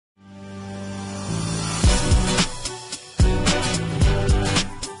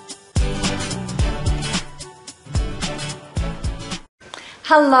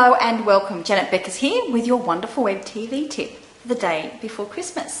Hello and welcome. Janet Beckers here with your wonderful web TV tip for the day before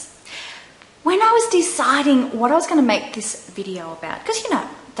Christmas. When I was deciding what I was going to make this video about, because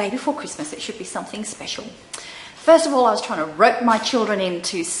day before Christmas it should be something special. First of all, I was trying to rope my children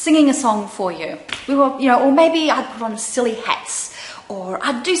into singing a song for you. We were, or maybe I'd put on silly hats, or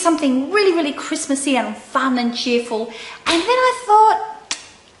I'd do something really Christmassy and fun and cheerful. And then I thought,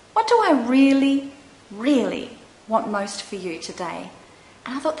 what do I really want most for you today?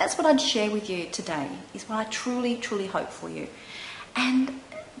 And I thought that's what I'd share with you today, is what I truly hope for you. And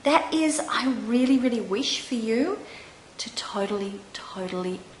that is, I really wish for you to totally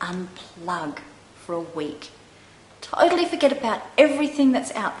unplug for a week. Totally forget about everything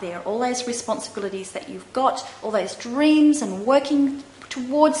that's out there, all those responsibilities that you've got, all those dreams and working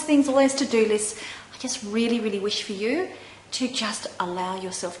towards things, all those to-do lists. I just really wish for you to just allow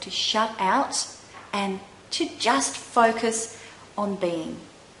yourself to shut out and to just focus on being,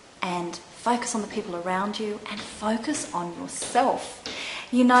 and focus on the people around you, and focus on yourself.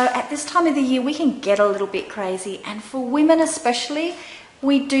 At this time of the year we can get a little bit crazy, and for women especially,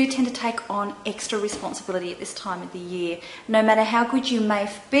 we do tend to take on extra responsibility at this time of the year. No matter how good you may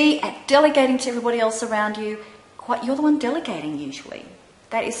be at delegating to everybody else around you, you're the one delegating usually.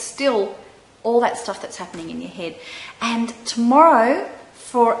 That is still all that stuff that's happening in your head. And tomorrow,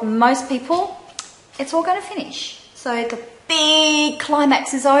 for most people, it's all going to finish. So the big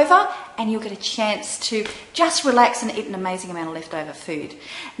climax is over and you'll get a chance to just relax and eat an amazing amount of leftover food.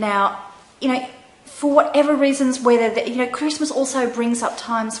 Now, for whatever reasons, whether, Christmas also brings up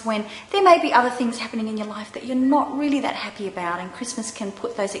times when there may be other things happening in your life that you're not really that happy about, and Christmas can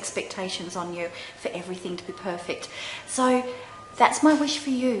put those expectations on you for everything to be perfect. So that's my wish for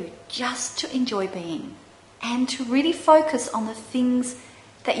you, just to enjoy being and to really focus on the things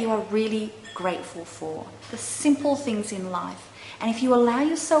that you are really grateful for, the simple things in life. And if you allow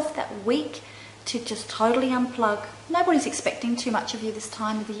yourself that week to just totally unplug, nobody's expecting too much of you this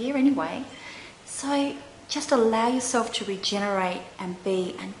time of the year anyway, so just allow yourself to regenerate and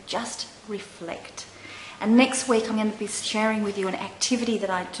be, and just reflect. And next week I'm going to be sharing with you an activity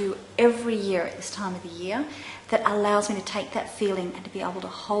that I do every year at this time of the year that allows me to take that feeling and to be able to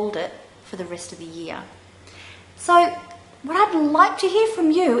hold it for the rest of the year. So what I'd like to hear from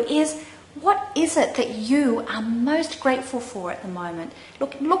you is, what is it that you are most grateful for at the moment?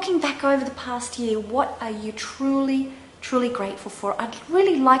 Looking back over the past year, what are you truly grateful for? I'd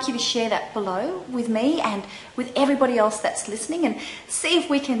really like you to share that below with me and with everybody else that's listening, and see if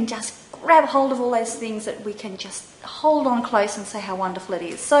we can just grab hold of all those things that we can just hold on close and say how wonderful it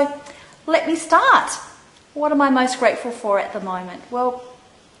is. So let me start. What am I most grateful for at the moment? Well,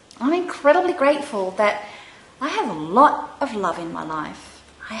 I'm incredibly grateful that I have a lot of love in my life.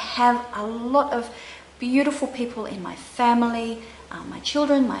 I have a lot of beautiful people in my family, my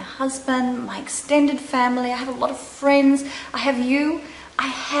children, my husband, my extended family. I have a lot of friends. I have you. I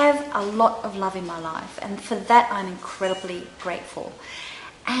have a lot of love in my life, and for that I'm incredibly grateful.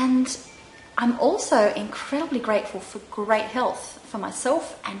 And I'm also incredibly grateful for great health for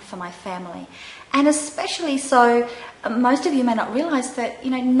myself and for my family. And especially so, most of you may not realise that,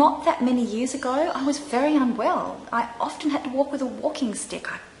 not that many years ago, I was very unwell. I often had to walk with a walking stick.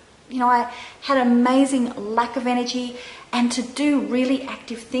 I had an amazing lack of energy, and to do really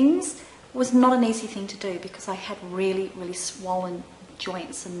active things was not an easy thing to do because I had really swollen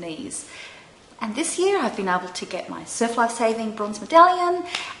joints and knees. And this year I've been able to get my Surf Life Saving bronze medallion,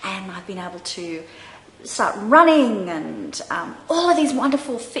 and I've been able to start running, and all of these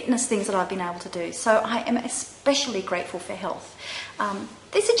wonderful fitness things that I've been able to do. So I am especially grateful for health.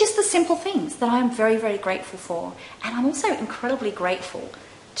 These are just the simple things that I'm very grateful for. And I'm also incredibly grateful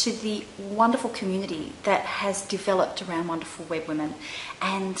to the wonderful community that has developed around Wonderful Web Women.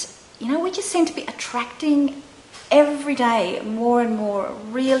 And we just seem to be attracting every day more and more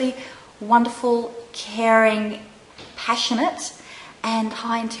really wonderful, caring, passionate and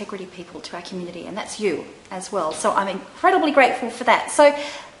high integrity people to our community, and that's you as well. So I'm incredibly grateful for that. So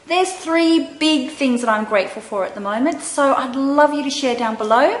there's 3 big things that I'm grateful for at the moment. So I'd love you to share down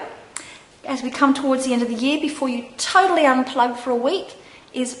below as we come towards the end of the year, before you totally unplug for a week,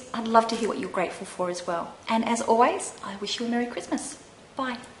 I'd love to hear what you're grateful for as well. And as always, I wish you a Merry Christmas.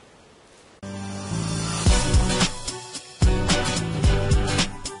 Bye.